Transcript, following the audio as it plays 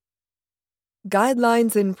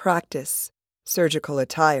Guidelines in Practice, Surgical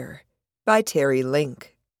Attire, by Terry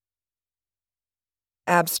Link.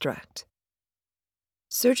 Abstract.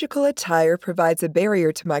 Surgical attire provides a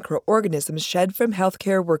barrier to microorganisms shed from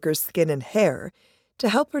healthcare workers' skin and hair to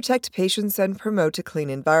help protect patients and promote a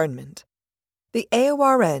clean environment. The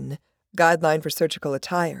AORN, Guideline for Surgical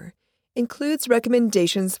Attire, includes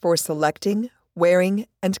recommendations for selecting, wearing,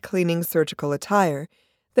 and cleaning surgical attire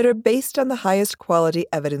that are based on the highest quality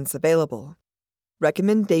evidence available.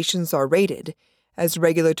 Recommendations are rated as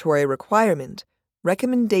regulatory requirement,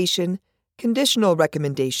 recommendation, conditional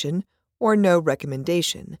recommendation, or no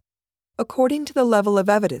recommendation, according to the level of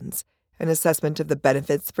evidence, an assessment of the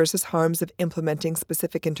benefits versus harms of implementing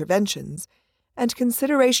specific interventions, and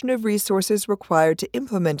consideration of resources required to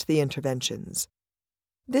implement the interventions.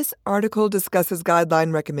 This article discusses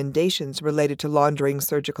guideline recommendations related to laundering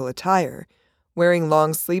surgical attire, wearing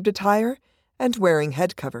long-sleeved attire, and wearing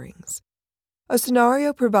head coverings. A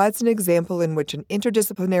scenario provides an example in which an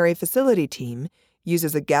interdisciplinary facility team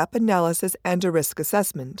uses a gap analysis and a risk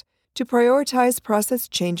assessment to prioritize process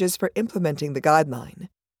changes for implementing the guideline.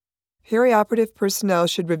 Perioperative personnel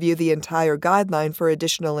should review the entire guideline for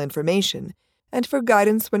additional information and for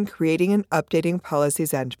guidance when creating and updating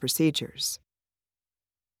policies and procedures.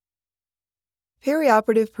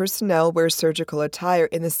 Perioperative personnel wear surgical attire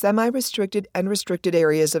in the semi-restricted and restricted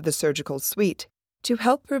areas of the surgical suite to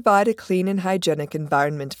help provide a clean and hygienic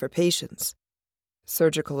environment for patients.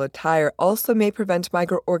 Surgical attire also may prevent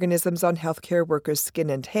microorganisms on healthcare workers'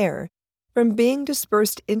 skin and hair from being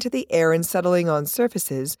dispersed into the air and settling on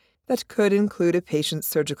surfaces that could include a patient's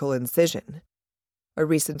surgical incision. A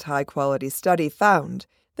recent high-quality study found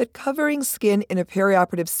that covering skin in a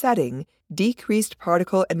perioperative setting decreased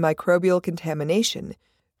particle and microbial contamination,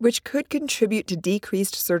 which could contribute to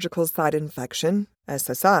decreased surgical site infection,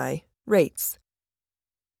 SSI, rates.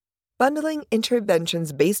 Bundling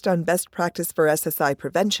interventions based on best practice for SSI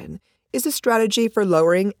prevention is a strategy for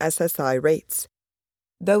lowering SSI rates.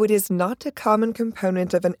 Though it is not a common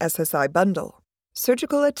component of an SSI bundle,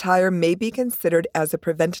 surgical attire may be considered as a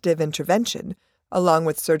preventative intervention, along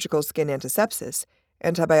with surgical skin antisepsis,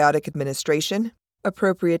 antibiotic administration,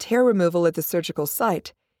 appropriate hair removal at the surgical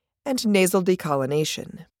site, and nasal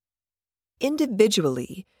decolonation.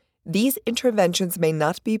 Individually, these interventions may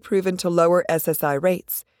not be proven to lower SSI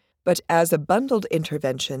rates, but as a bundled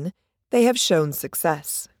intervention, they have shown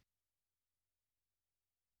success.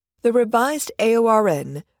 The revised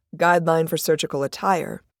AORN, Guideline for Surgical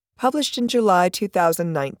Attire, published in July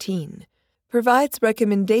 2019, provides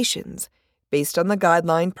recommendations based on the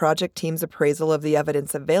guideline project team's appraisal of the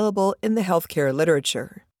evidence available in the healthcare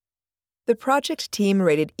literature. The project team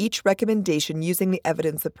rated each recommendation using the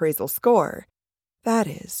evidence appraisal score, that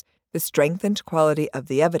is, the strength and quality of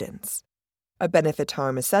the evidence, a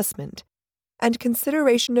benefit-harm assessment, and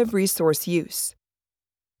consideration of resource use.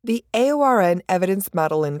 The AORN evidence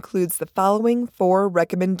model includes the following 4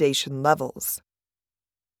 recommendation levels.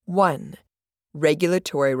 1.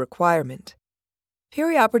 Regulatory requirement.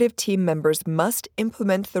 Perioperative team members must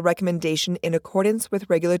implement the recommendation in accordance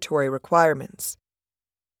with regulatory requirements.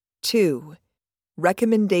 2.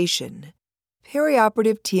 Recommendation.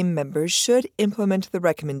 Perioperative team members should implement the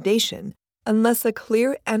recommendation unless a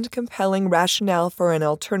clear and compelling rationale for an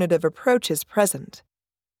alternative approach is present.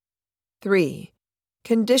 3.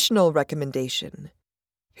 Conditional recommendation.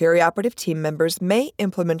 Perioperative team members may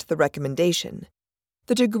implement the recommendation.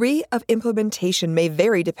 The degree of implementation may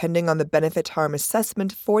vary depending on the benefit-harm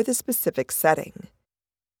assessment for the specific setting.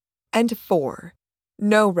 And 4.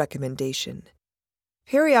 No recommendation.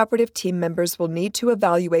 Perioperative team members will need to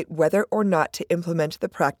evaluate whether or not to implement the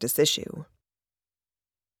practice issue.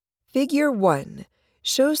 Figure 1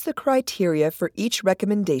 shows the criteria for each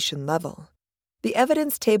recommendation level. The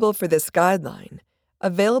evidence table for this guideline,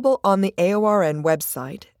 available on the AORN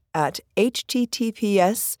website at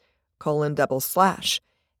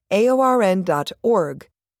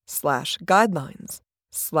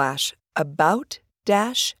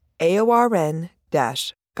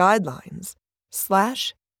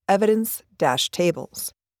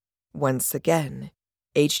Once again,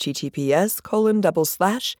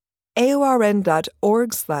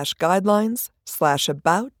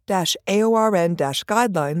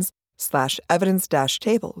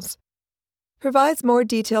 provides more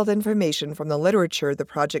detailed information from the literature the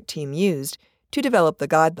project team used to develop the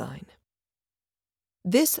guideline.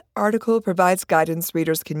 This article provides guidance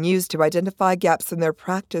readers can use to identify gaps in their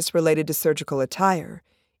practice related to surgical attire,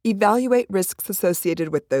 evaluate risks associated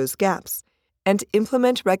with those gaps, and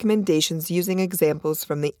implement recommendations using examples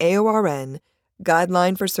from the AORN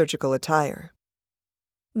Guideline for Surgical Attire.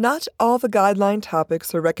 Not all the guideline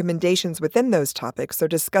topics or recommendations within those topics are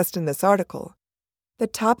discussed in this article. The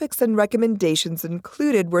topics and recommendations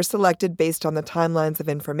included were selected based on the timelines of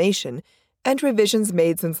information and revisions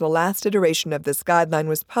made since the last iteration of this guideline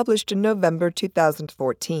was published in November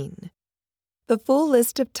 2014. The full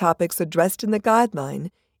list of topics addressed in the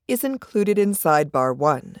guideline is included in Sidebar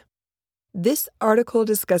 1. This article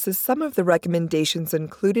discusses some of the recommendations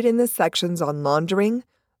included in the sections on laundering,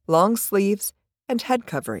 long sleeves, and head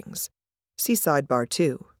coverings. See Sidebar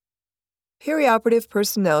 2. Perioperative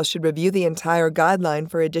personnel should review the entire guideline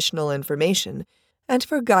for additional information and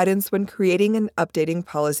for guidance when creating and updating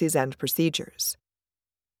policies and procedures.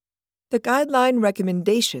 The guideline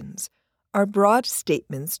recommendations are broad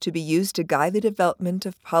statements to be used to guide the development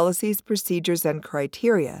of policies, procedures, and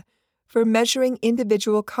criteria for measuring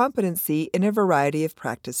individual competency in a variety of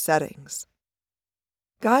practice settings.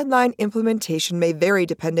 Guideline implementation may vary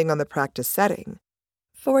depending on the practice setting.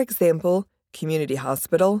 For example, community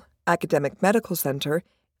hospital, academic medical center,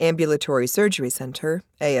 ambulatory surgery center,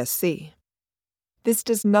 ASC. This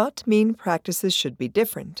does not mean practices should be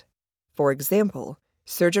different. For example,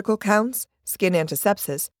 surgical counts, skin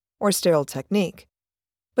antisepsis, or sterile technique,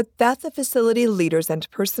 but that the facility leaders and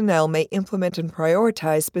personnel may implement and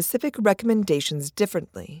prioritize specific recommendations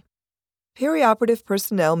differently. Perioperative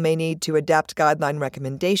personnel may need to adapt guideline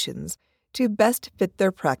recommendations to best fit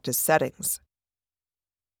their practice settings.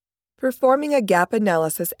 Performing a gap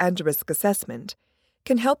analysis and risk assessment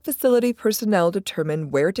can help facility personnel determine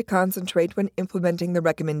where to concentrate when implementing the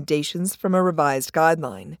recommendations from a revised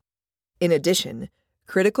guideline. In addition,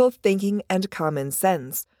 critical thinking and common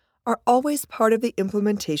sense are always part of the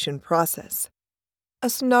implementation process. A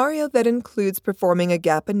scenario that includes performing a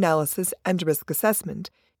gap analysis and risk assessment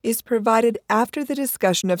is provided after the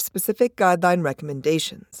discussion of specific guideline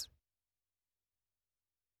recommendations.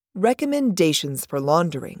 Recommendations for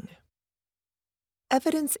laundering.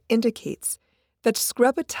 Evidence indicates that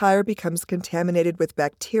scrub attire becomes contaminated with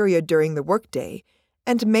bacteria during the workday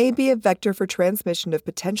and may be a vector for transmission of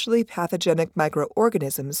potentially pathogenic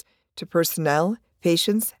microorganisms to personnel,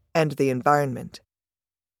 patients, and the environment.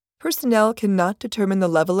 Personnel cannot determine the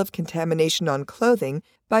level of contamination on clothing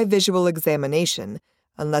by visual examination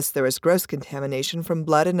unless there is gross contamination from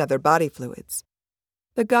blood and other body fluids.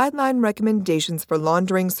 The guideline recommendations for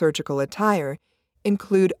laundering surgical attire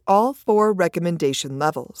include all 4 recommendation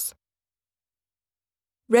levels.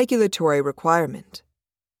 Regulatory requirement.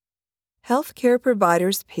 Healthcare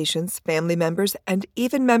providers, patients, family members, and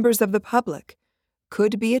even members of the public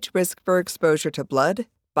could be at risk for exposure to blood,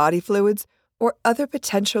 body fluids, or other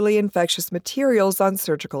potentially infectious materials on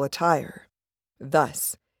surgical attire.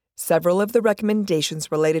 Thus, several of the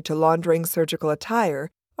recommendations related to laundering surgical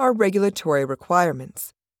attire are regulatory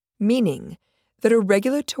requirements, meaning that a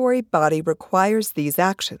regulatory body requires these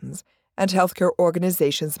actions and healthcare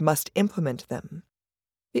organizations must implement them.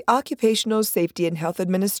 The Occupational Safety and Health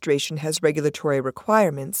Administration has regulatory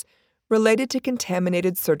requirements related to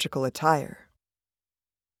contaminated surgical attire.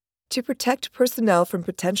 To protect personnel from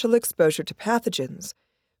potential exposure to pathogens,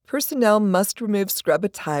 personnel must remove scrub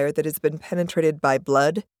attire that has been penetrated by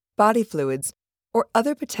blood, body fluids, or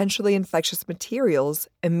other potentially infectious materials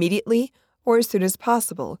immediately or as soon as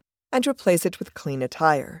possible and replace it with clean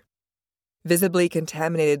attire. Visibly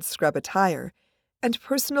contaminated scrub attire and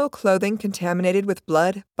personal clothing contaminated with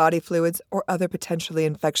blood, body fluids, or other potentially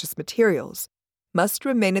infectious materials must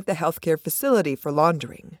remain at the healthcare facility for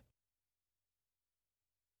laundering.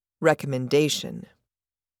 Recommendation.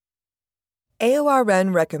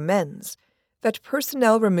 AORN recommends that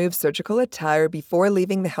personnel remove surgical attire before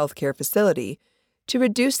leaving the healthcare facility to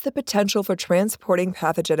reduce the potential for transporting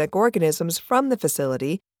pathogenic organisms from the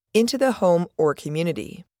facility into the home or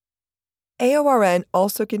community. AORN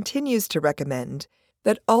also continues to recommend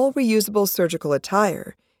that all reusable surgical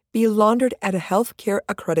attire be laundered at a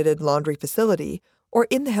healthcare-accredited laundry facility or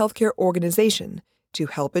in the healthcare organization to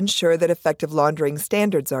help ensure that effective laundering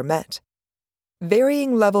standards are met.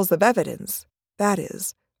 Varying levels of evidence, that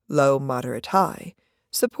is, low, moderate, high,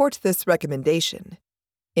 support this recommendation.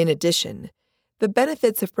 In addition, the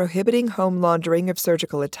benefits of prohibiting home laundering of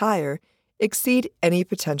surgical attire exceed any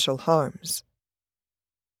potential harms.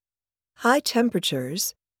 High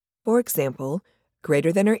temperatures, for example,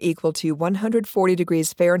 greater than or equal to 140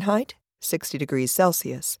 degrees Fahrenheit, 60 degrees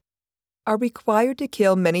Celsius, are required to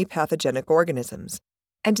kill many pathogenic organisms,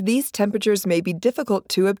 and these temperatures may be difficult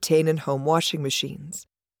to obtain in home washing machines.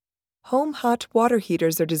 Home hot water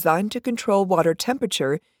heaters are designed to control water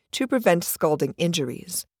temperature to prevent scalding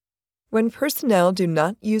injuries. When personnel do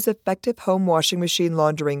not use effective home washing machine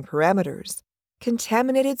laundering parameters,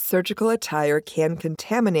 contaminated surgical attire can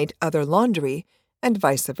contaminate other laundry and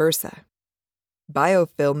vice versa.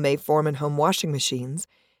 Biofilm may form in home washing machines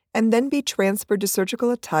and then be transferred to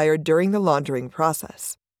surgical attire during the laundering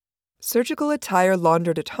process. Surgical attire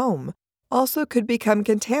laundered at home also could become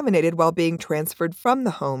contaminated while being transferred from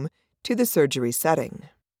the home to the surgery setting.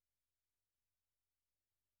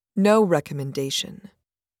 No recommendation.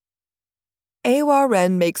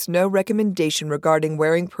 AORN makes no recommendation regarding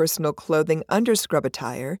wearing personal clothing under scrub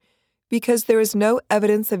attire because there is no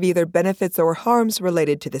evidence of either benefits or harms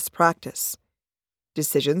related to this practice.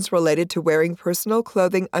 Decisions related to wearing personal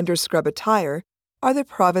clothing under scrub attire are the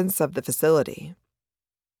province of the facility.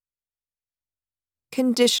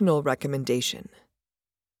 Conditional recommendation.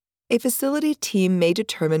 A facility team may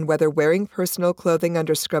determine whether wearing personal clothing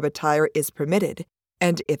under scrub attire is permitted,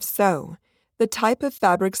 and if so, the type of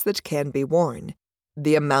fabrics that can be worn,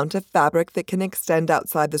 the amount of fabric that can extend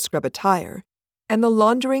outside the scrub attire, and the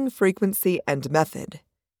laundering frequency and method.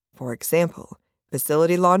 For example,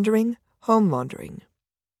 facility laundering, home laundering.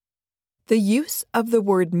 The use of the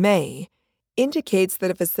word may indicates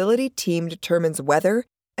that a facility team determines whether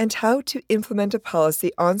and how to implement a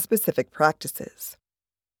policy on specific practices.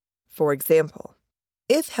 For example,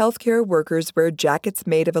 if healthcare workers wear jackets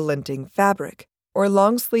made of a linting fabric or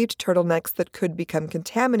long-sleeved turtlenecks that could become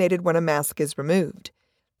contaminated when a mask is removed,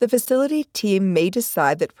 the facility team may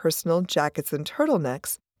decide that personal jackets and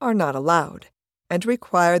turtlenecks are not allowed and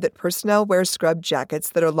require that personnel wear scrub jackets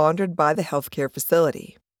that are laundered by the healthcare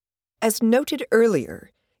facility. As noted earlier,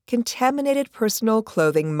 contaminated personal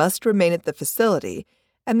clothing must remain at the facility,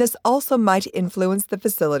 and this also might influence the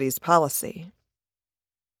facility's policy.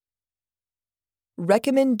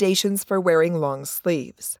 Recommendations for wearing long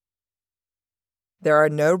sleeves. There are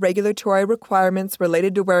no regulatory requirements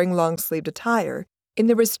related to wearing long-sleeved attire in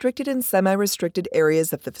the restricted and semi-restricted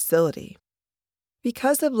areas of the facility.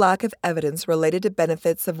 Because of lack of evidence related to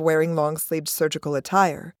benefits of wearing long-sleeved surgical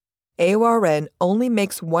attire, AORN only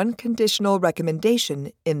makes one conditional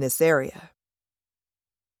recommendation in this area.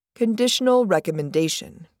 Conditional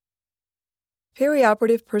recommendation.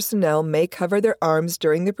 Perioperative personnel may cover their arms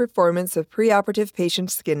during the performance of preoperative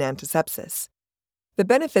patient skin antisepsis. The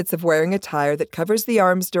benefits of wearing attire that covers the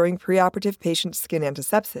arms during preoperative patient skin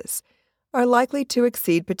antisepsis are likely to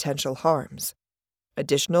exceed potential harms.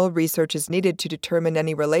 Additional research is needed to determine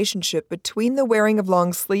any relationship between the wearing of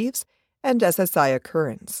long sleeves and SSI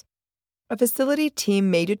occurrence. A facility team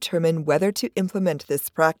may determine whether to implement this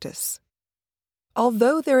practice.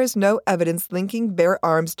 Although there is no evidence linking bare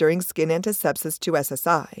arms during skin antisepsis to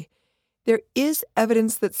SSI, there is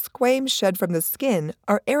evidence that squames shed from the skin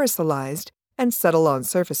are aerosolized and settle on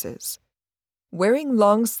surfaces. Wearing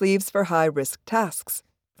long sleeves for high-risk tasks,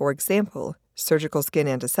 for example, surgical skin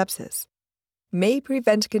antisepsis, may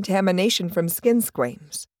prevent contamination from skin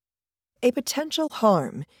squames. A potential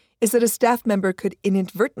harm is that a staff member could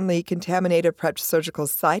inadvertently contaminate a prepped surgical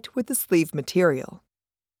site with the sleeve material.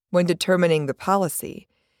 When determining the policy,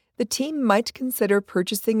 the team might consider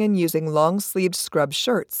purchasing and using long-sleeved scrub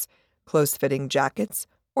shirts, close-fitting jackets,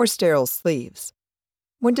 or sterile sleeves.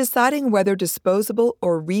 When deciding whether disposable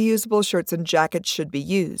or reusable shirts and jackets should be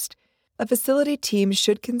used, a facility team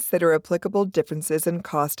should consider applicable differences in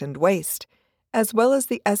cost and waste, as well as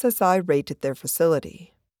the SSI rate at their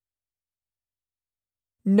facility.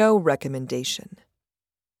 No recommendation.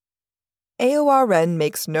 AORN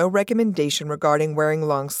makes no recommendation regarding wearing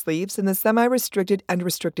long sleeves in the semi-restricted and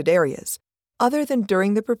restricted areas, other than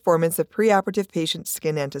during the performance of preoperative patient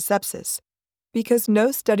skin antisepsis, because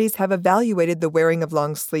no studies have evaluated the wearing of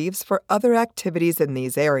long sleeves for other activities in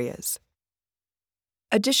these areas.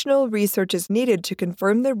 Additional research is needed to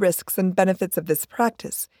confirm the risks and benefits of this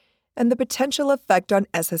practice and the potential effect on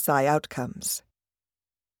SSI outcomes.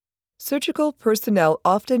 Surgical personnel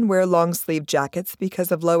often wear long-sleeve jackets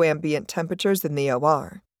because of low ambient temperatures in the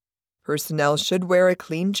OR. Personnel should wear a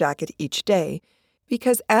clean jacket each day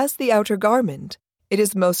because, as the outer garment, it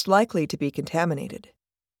is most likely to be contaminated.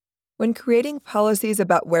 When creating policies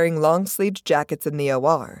about wearing long-sleeved jackets in the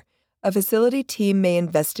OR, a facility team may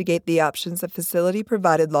investigate the options of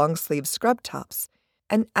facility-provided long-sleeve scrub tops,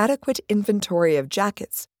 an adequate inventory of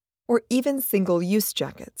jackets, or even single-use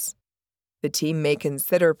jackets. The team may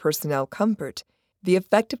consider personnel comfort, the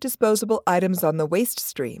effect of disposable items on the waste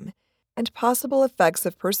stream, and possible effects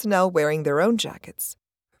of personnel wearing their own jackets.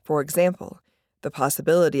 For example, the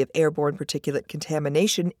possibility of airborne particulate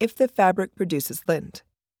contamination if the fabric produces lint.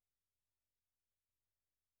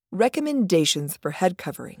 Recommendations for head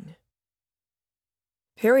covering.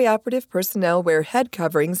 Perioperative personnel wear head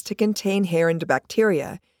coverings to contain hair and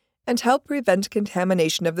bacteria and help prevent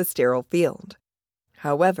contamination of the sterile field.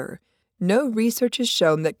 However, no research has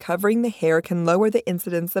shown that covering the hair can lower the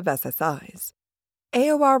incidence of SSIs.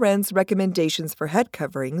 AORN's recommendations for head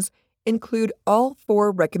coverings include all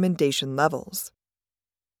 4 recommendation levels.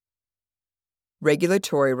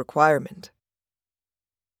 Regulatory requirement.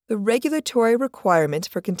 The regulatory requirement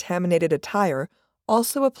for contaminated attire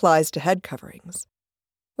also applies to head coverings.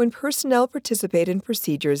 When personnel participate in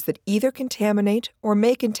procedures that either contaminate or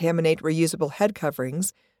may contaminate reusable head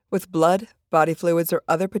coverings with blood, body fluids, or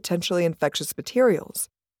other potentially infectious materials,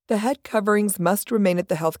 the head coverings must remain at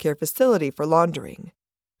the healthcare facility for laundering.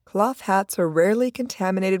 Cloth hats are rarely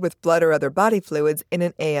contaminated with blood or other body fluids in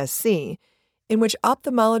an ASC, in which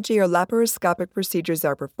ophthalmology or laparoscopic procedures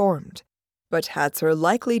are performed, but hats are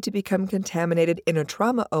likely to become contaminated in a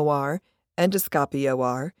trauma OR, endoscopy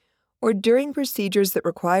OR, or during procedures that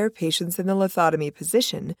require patients in the lithotomy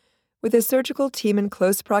position with a surgical team in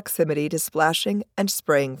close proximity to splashing and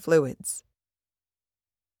spraying fluids.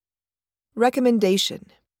 Recommendation.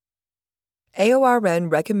 AORN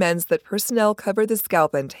recommends that personnel cover the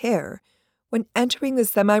scalp and hair when entering the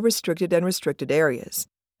semi-restricted and restricted areas,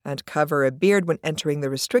 and cover a beard when entering the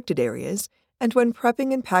restricted areas, and when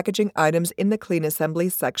prepping and packaging items in the clean assembly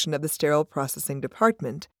section of the Sterile Processing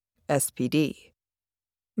Department, SPD.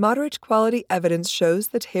 Moderate quality evidence shows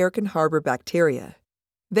that hair can harbor bacteria.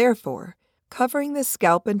 Therefore, covering the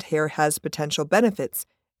scalp and hair has potential benefits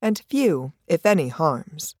and few, if any,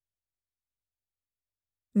 harms.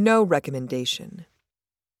 No recommendation.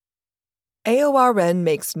 AORN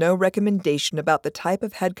makes no recommendation about the type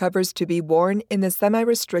of head covers to be worn in the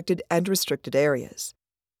semi-restricted and restricted areas.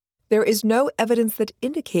 There is no evidence that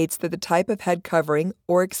indicates that the type of head covering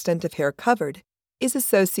or extent of hair covered is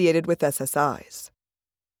associated with SSIs.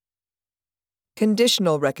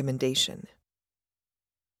 Conditional recommendation.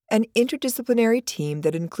 An interdisciplinary team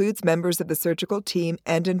that includes members of the surgical team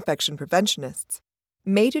and infection preventionists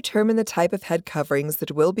may determine the type of head coverings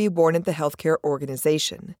that will be worn at the healthcare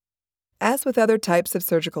organization. As with other types of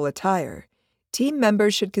surgical attire, team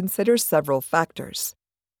members should consider several factors.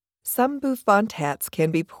 Some bouffant hats can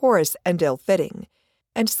be porous and ill-fitting,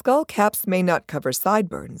 and skull caps may not cover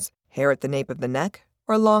sideburns, hair at the nape of the neck,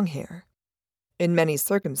 or long hair. In many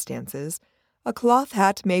circumstances, a cloth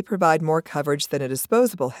hat may provide more coverage than a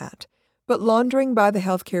disposable hat, but laundering by the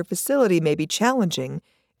healthcare facility may be challenging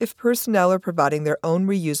if personnel are providing their own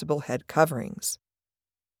reusable head coverings.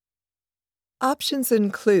 Options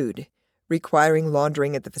include requiring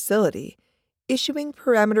laundering at the facility, issuing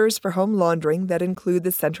parameters for home laundering that include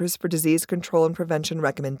the Centers for Disease Control and Prevention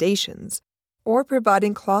recommendations, or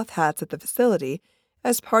providing cloth hats at the facility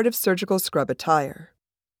as part of surgical scrub attire.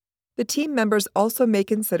 The team members also may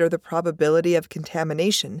consider the probability of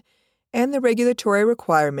contamination and the regulatory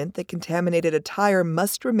requirement that contaminated attire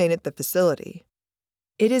must remain at the facility.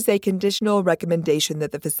 It is a conditional recommendation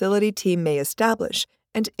that the facility team may establish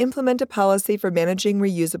and implement a policy for managing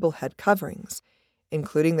reusable head coverings,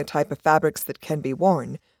 including the type of fabrics that can be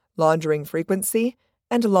worn, laundering frequency,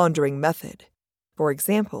 and laundering method. For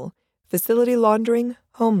example, facility laundering,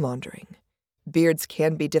 home laundering. Beards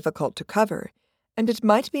can be difficult to cover, and it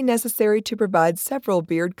might be necessary to provide several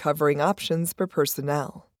beard covering options for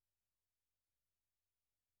personnel.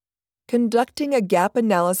 Conducting a gap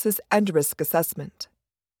analysis and risk assessment.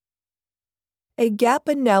 A gap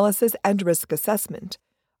analysis and risk assessment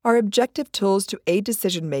are objective tools to aid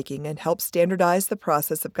decision-making and help standardize the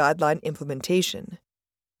process of guideline implementation.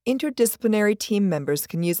 Interdisciplinary team members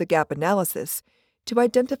can use a gap analysis to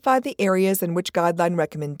identify the areas in which guideline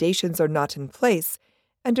recommendations are not in place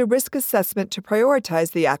and a risk assessment to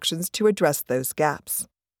prioritize the actions to address those gaps.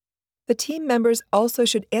 The team members also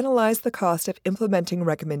should analyze the cost of implementing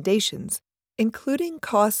recommendations, including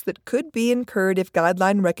costs that could be incurred if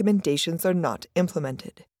guideline recommendations are not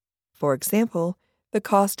implemented. For example, the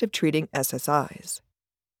cost of treating SSIs.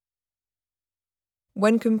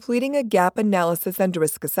 When completing a gap analysis and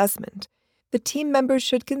risk assessment, the team members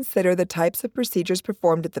should consider the types of procedures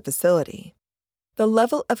performed at the facility. The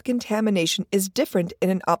level of contamination is different in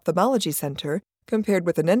an ophthalmology center compared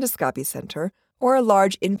with an endoscopy center or a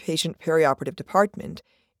large inpatient perioperative department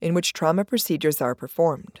in which trauma procedures are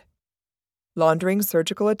performed. Laundering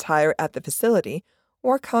surgical attire at the facility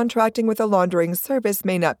or contracting with a laundering service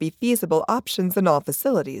may not be feasible options in all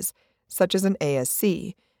facilities, such as an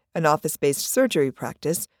ASC, an office-based surgery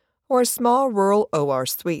practice, or a small rural OR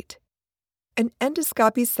suite. An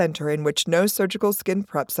endoscopy center in which no surgical skin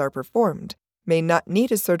preps are performed may not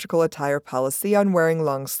need a surgical attire policy on wearing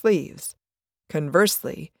long sleeves.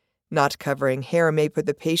 Conversely, not covering hair may put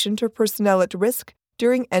the patient or personnel at risk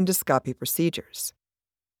during endoscopy procedures.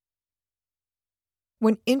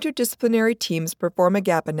 When interdisciplinary teams perform a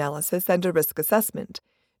gap analysis and a risk assessment,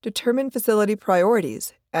 determine facility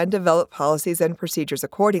priorities, and develop policies and procedures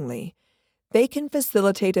accordingly, They can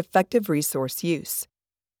facilitate effective resource use.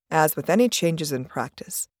 As with any changes in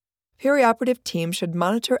practice, perioperative teams should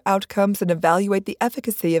monitor outcomes and evaluate the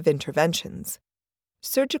efficacy of interventions.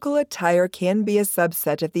 Surgical attire can be a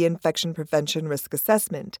subset of the infection prevention risk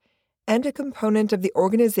assessment and a component of the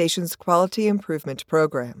organization's quality improvement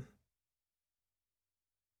program.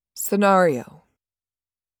 Scenario: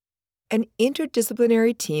 an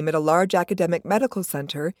interdisciplinary team at a large academic medical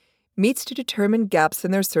center meets to determine gaps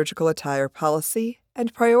in their surgical attire policy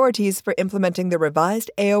and priorities for implementing the revised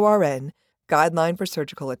AORN Guideline for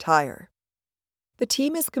Surgical Attire. The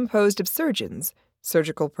team is composed of surgeons,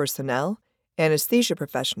 surgical personnel, anesthesia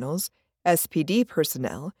professionals, SPD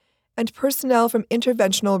personnel, and personnel from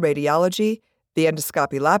interventional radiology, the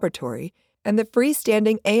endoscopy laboratory, and the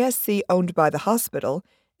freestanding ASC owned by the hospital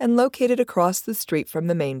and located across the street from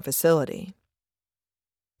the main facility.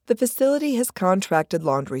 The facility has contracted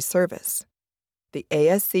laundry service. The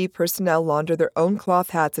ASC personnel launder their own cloth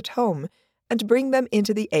hats at home and bring them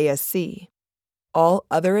into the ASC. All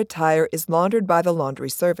other attire is laundered by the laundry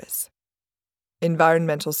service.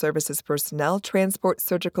 Environmental services personnel transport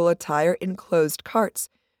surgical attire in closed carts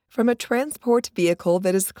from a transport vehicle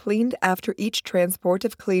that is cleaned after each transport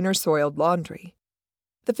of clean or soiled laundry.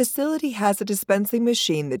 The facility has a dispensing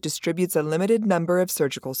machine that distributes a limited number of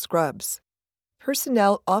surgical scrubs.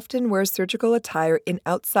 Personnel often wear surgical attire in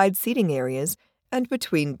outside seating areas and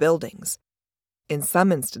between buildings. In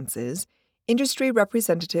some instances, industry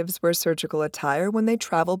representatives wear surgical attire when they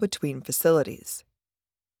travel between facilities.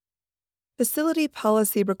 Facility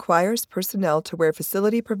policy requires personnel to wear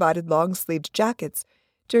facility-provided long-sleeved jackets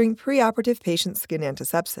during preoperative patient skin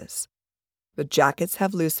antisepsis. The jackets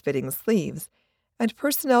have loose-fitting sleeves, and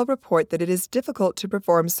personnel report that it is difficult to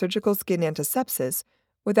perform surgical skin antisepsis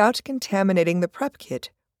without contaminating the prep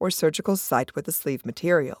kit or surgical site with the sleeve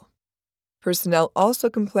material. Personnel also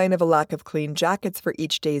complain of a lack of clean jackets for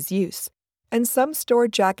each day's use, and some store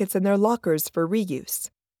jackets in their lockers for reuse.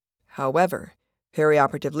 However,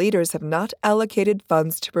 perioperative leaders have not allocated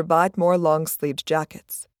funds to provide more long-sleeved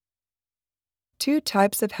jackets. Two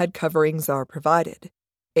types of head coverings are provided: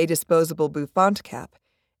 a disposable bouffant cap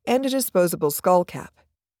and a disposable skull cap.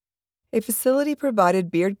 A facility-provided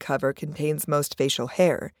beard cover contains most facial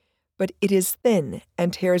hair, but it is thin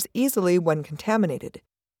and tears easily when contaminated,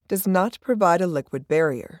 does not provide a liquid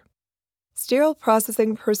barrier. Sterile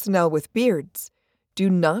processing personnel with beards do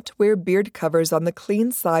not wear beard covers on the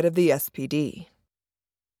clean side of the SPD.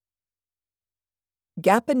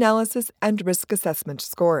 Gap analysis and risk assessment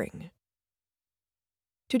scoring.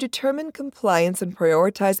 To determine compliance and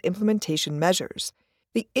prioritize implementation measures,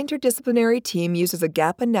 the interdisciplinary team uses a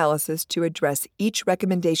gap analysis to address each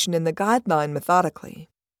recommendation in the guideline methodically.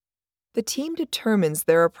 The team determines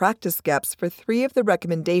there are practice gaps for 3 of the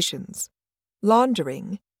recommendations: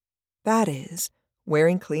 laundering, that is,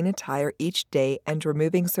 wearing clean attire each day and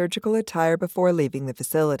removing surgical attire before leaving the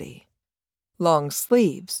facility; long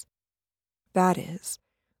sleeves, that is,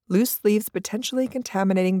 loose sleeves potentially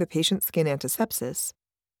contaminating the patient's skin antisepsis;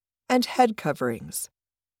 and head coverings,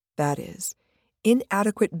 that is,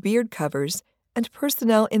 inadequate beard covers and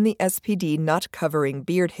personnel in the SPD not covering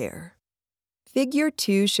beard hair. Figure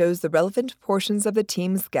 2 shows the relevant portions of the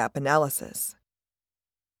team's gap analysis.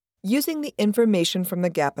 Using the information from the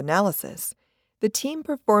gap analysis, the team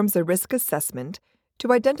performs a risk assessment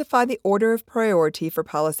to identify the order of priority for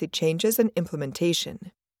policy changes and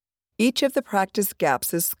implementation. Each of the practice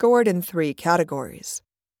gaps is scored in 3 categories.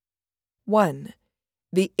 1.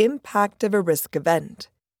 The impact of a risk event.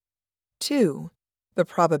 2. The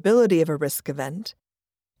probability of a risk event.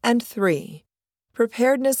 And 3.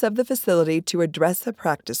 Preparedness of the facility to address a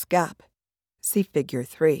practice gap. See Figure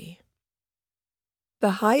 3.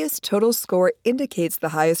 The highest total score indicates the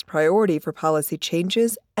highest priority for policy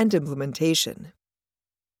changes and implementation.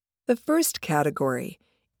 The first category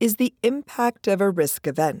is the impact of a risk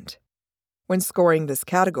event. When scoring this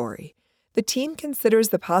category, the team considers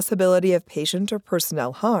the possibility of patient or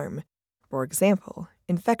personnel harm, for example,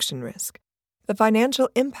 infection risk, the financial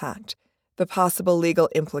impact, the possible legal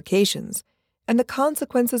implications, and the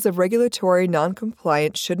consequences of regulatory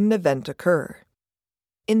noncompliance should an event occur.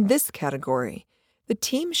 In this category, the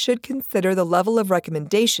team should consider the level of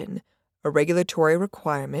recommendation. A regulatory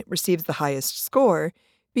requirement receives the highest score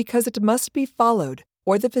because it must be followed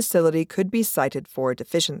or the facility could be cited for a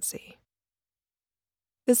deficiency.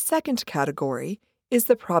 The second category is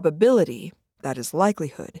the probability, that is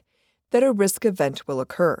likelihood, that a risk event will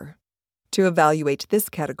occur. To evaluate this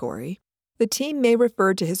category, the team may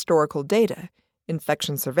refer to historical data,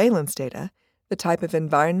 infection surveillance data, the type of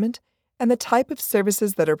environment, and the type of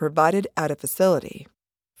services that are provided at a facility.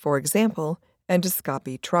 For example,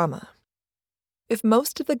 endoscopy trauma. If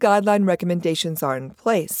most of the guideline recommendations are in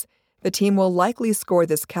place, the team will likely score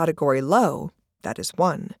this category low, that is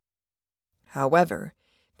 1. However,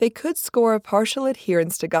 they could score a partial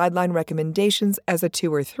adherence to guideline recommendations as a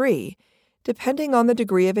 2 or 3, depending on the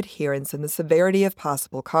degree of adherence and the severity of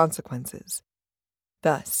possible consequences.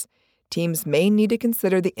 Thus, teams may need to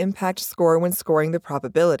consider the impact score when scoring the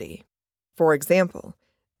probability. For example,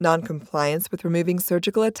 noncompliance with removing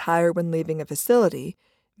surgical attire when leaving a facility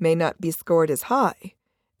may not be scored as high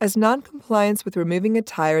as noncompliance with removing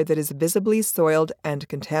attire that is visibly soiled and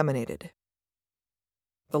contaminated.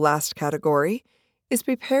 The last category is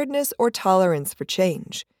preparedness or tolerance for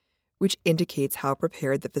change, which indicates how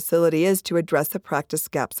prepared the facility is to address a practice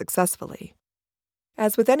gap successfully.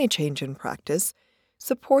 As with any change in practice,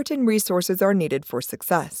 support and resources are needed for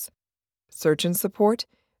success. Surgeon support,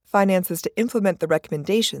 finances to implement the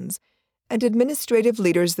recommendations, and administrative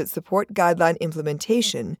leaders that support guideline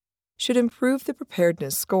implementation should improve the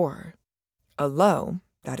preparedness score. A low,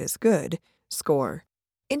 that is good, score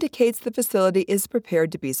indicates the facility is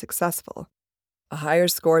prepared to be successful. A higher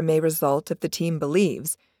score may result if the team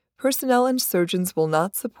believes personnel and surgeons will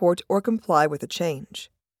not support or comply with a change.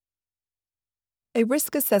 A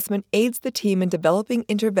risk assessment aids the team in developing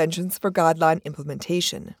interventions for guideline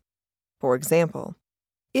implementation. For example,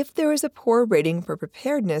 if there is a poor rating for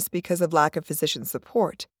preparedness because of lack of physician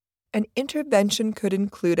support, an intervention could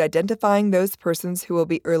include identifying those persons who will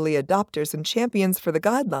be early adopters and champions for the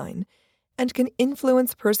guideline and can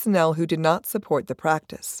influence personnel who do not support the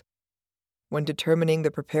practice. When determining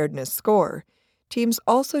the preparedness score, teams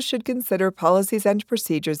also should consider policies and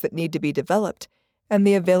procedures that need to be developed and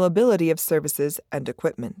the availability of services and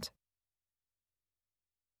equipment.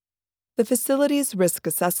 The facility's risk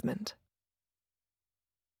assessment.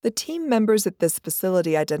 The team members at this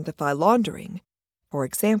facility identify laundering, for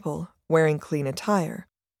example, wearing clean attire,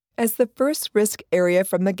 as the first risk area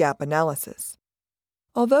from the gap analysis.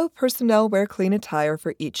 Although personnel wear clean attire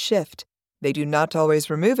for each shift, they do not always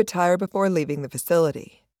remove attire before leaving the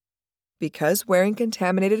facility. Because wearing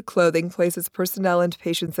contaminated clothing places personnel and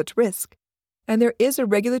patients at risk, and there is a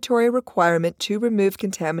regulatory requirement to remove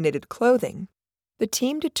contaminated clothing, the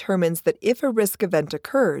team determines that if a risk event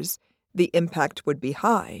occurs, the impact would be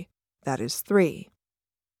high, that is 3.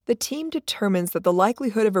 The team determines that the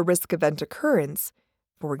likelihood of a risk event occurrence,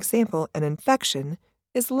 for example, an infection,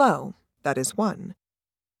 is low, that is 1.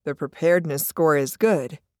 The preparedness score is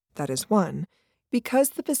good, that is 1, because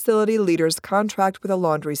the facility leaders contract with a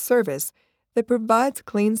laundry service that provides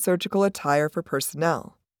clean surgical attire for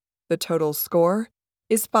personnel. The total score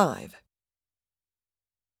is 5.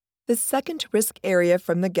 The second risk area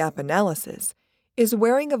from the gap analysis is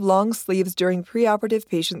wearing of long sleeves during preoperative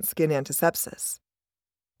patient skin antisepsis.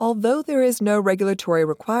 Although there is no regulatory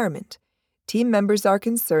requirement, team members are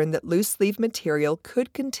concerned that loose sleeve material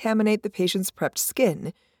could contaminate the patient's prepped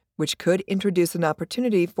skin, which could introduce an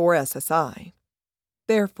opportunity for SSI.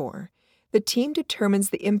 Therefore, the team determines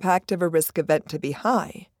the impact of a risk event to be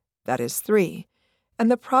high, that is 3,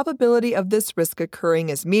 and the probability of this risk occurring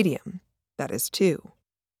is medium, that is 2.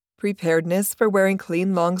 Preparedness for wearing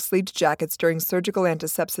clean long-sleeved jackets during surgical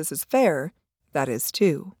antisepsis is fair, that is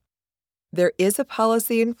 2. There is a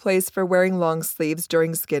policy in place for wearing long sleeves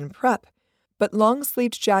during skin prep, but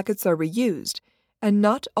long-sleeved jackets are reused and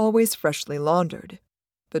not always freshly laundered.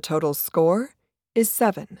 The total score is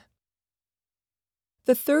 7.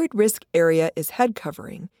 The third risk area is head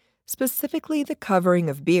covering, specifically the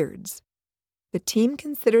covering of beards. The team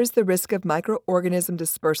considers the risk of microorganism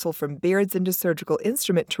dispersal from beards into surgical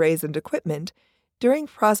instrument trays and equipment during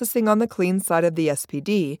processing on the clean side of the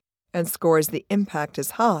SPD and scores the impact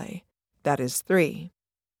as high, that is 3.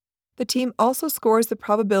 The team also scores the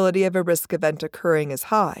probability of a risk event occurring as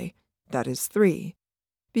high, that is 3,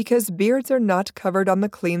 because beards are not covered on the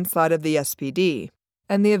clean side of the SPD,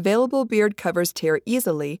 and the available beard covers tear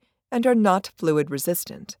easily and are not fluid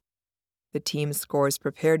resistant. The team scores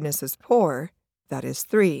preparedness as poor, that is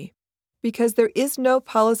 3, because there is no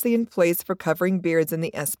policy in place for covering beards in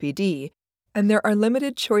the SPD, and there are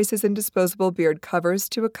limited choices in disposable beard covers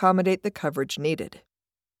to accommodate the coverage needed.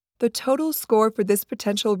 The total score for this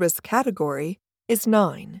potential risk category is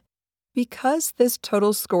 9. Because this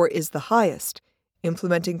total score is the highest,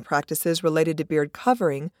 implementing practices related to beard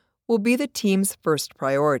covering will be the team's first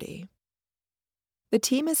priority. The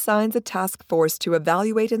team assigns a task force to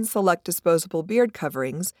evaluate and select disposable beard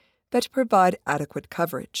coverings that provide adequate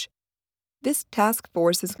coverage. This task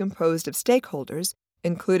force is composed of stakeholders,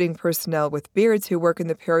 including personnel with beards who work in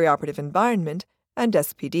the perioperative environment and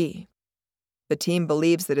SPD. The team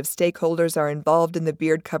believes that if stakeholders are involved in the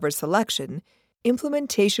beard cover selection,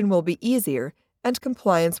 implementation will be easier and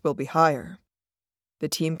compliance will be higher. The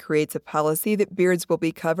team creates a policy that beards will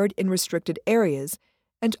be covered in restricted areas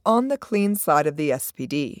and on the clean side of the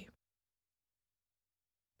SPD.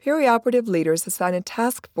 Perioperative leaders assign a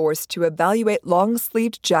task force to evaluate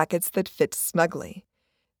long-sleeved jackets that fit snugly.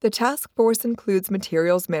 The task force includes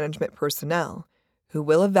materials management personnel, who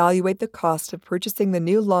will evaluate the cost of purchasing the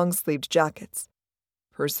new long-sleeved jackets.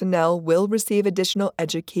 Personnel will receive additional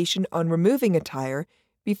education on removing attire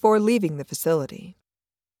before leaving the facility.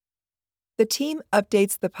 The team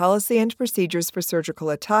updates the policy and procedures for surgical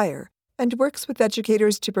attire and works with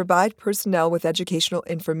educators to provide personnel with educational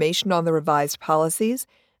information on the revised policies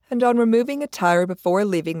and on removing attire before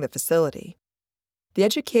leaving the facility. The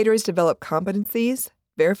educators develop competencies,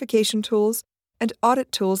 verification tools, and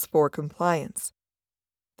audit tools for compliance.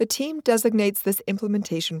 The team designates this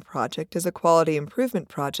implementation project as a quality improvement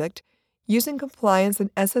project using compliance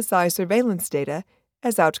and SSI surveillance data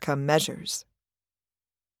as outcome measures.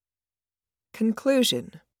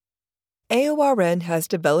 Conclusion: AORN has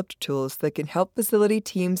developed tools that can help facility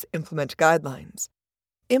teams implement guidelines.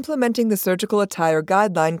 Implementing the surgical attire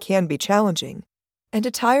guideline can be challenging, and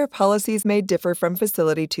attire policies may differ from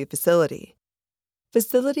facility to facility.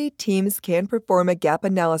 Facility teams can perform a gap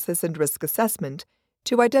analysis and risk assessment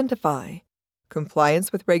to identify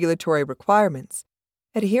compliance with regulatory requirements,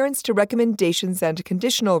 adherence to recommendations and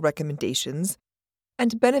conditional recommendations,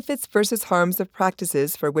 and benefits versus harms of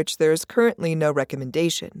practices for which there is currently no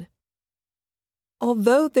recommendation.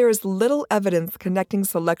 Although there is little evidence connecting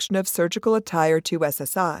selection of surgical attire to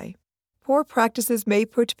SSI, poor practices may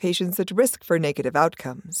put patients at risk for negative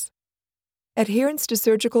outcomes. Adherence to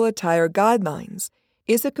surgical attire guidelines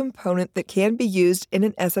is a component that can be used in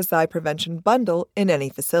an SSI prevention bundle in any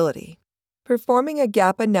facility. Performing a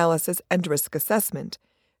gap analysis and risk assessment,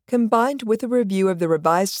 combined with a review of the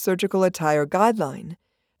revised surgical attire guideline,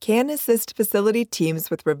 can assist facility teams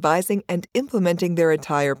with revising and implementing their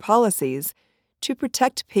attire policies to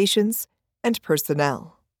protect patients and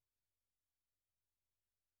personnel.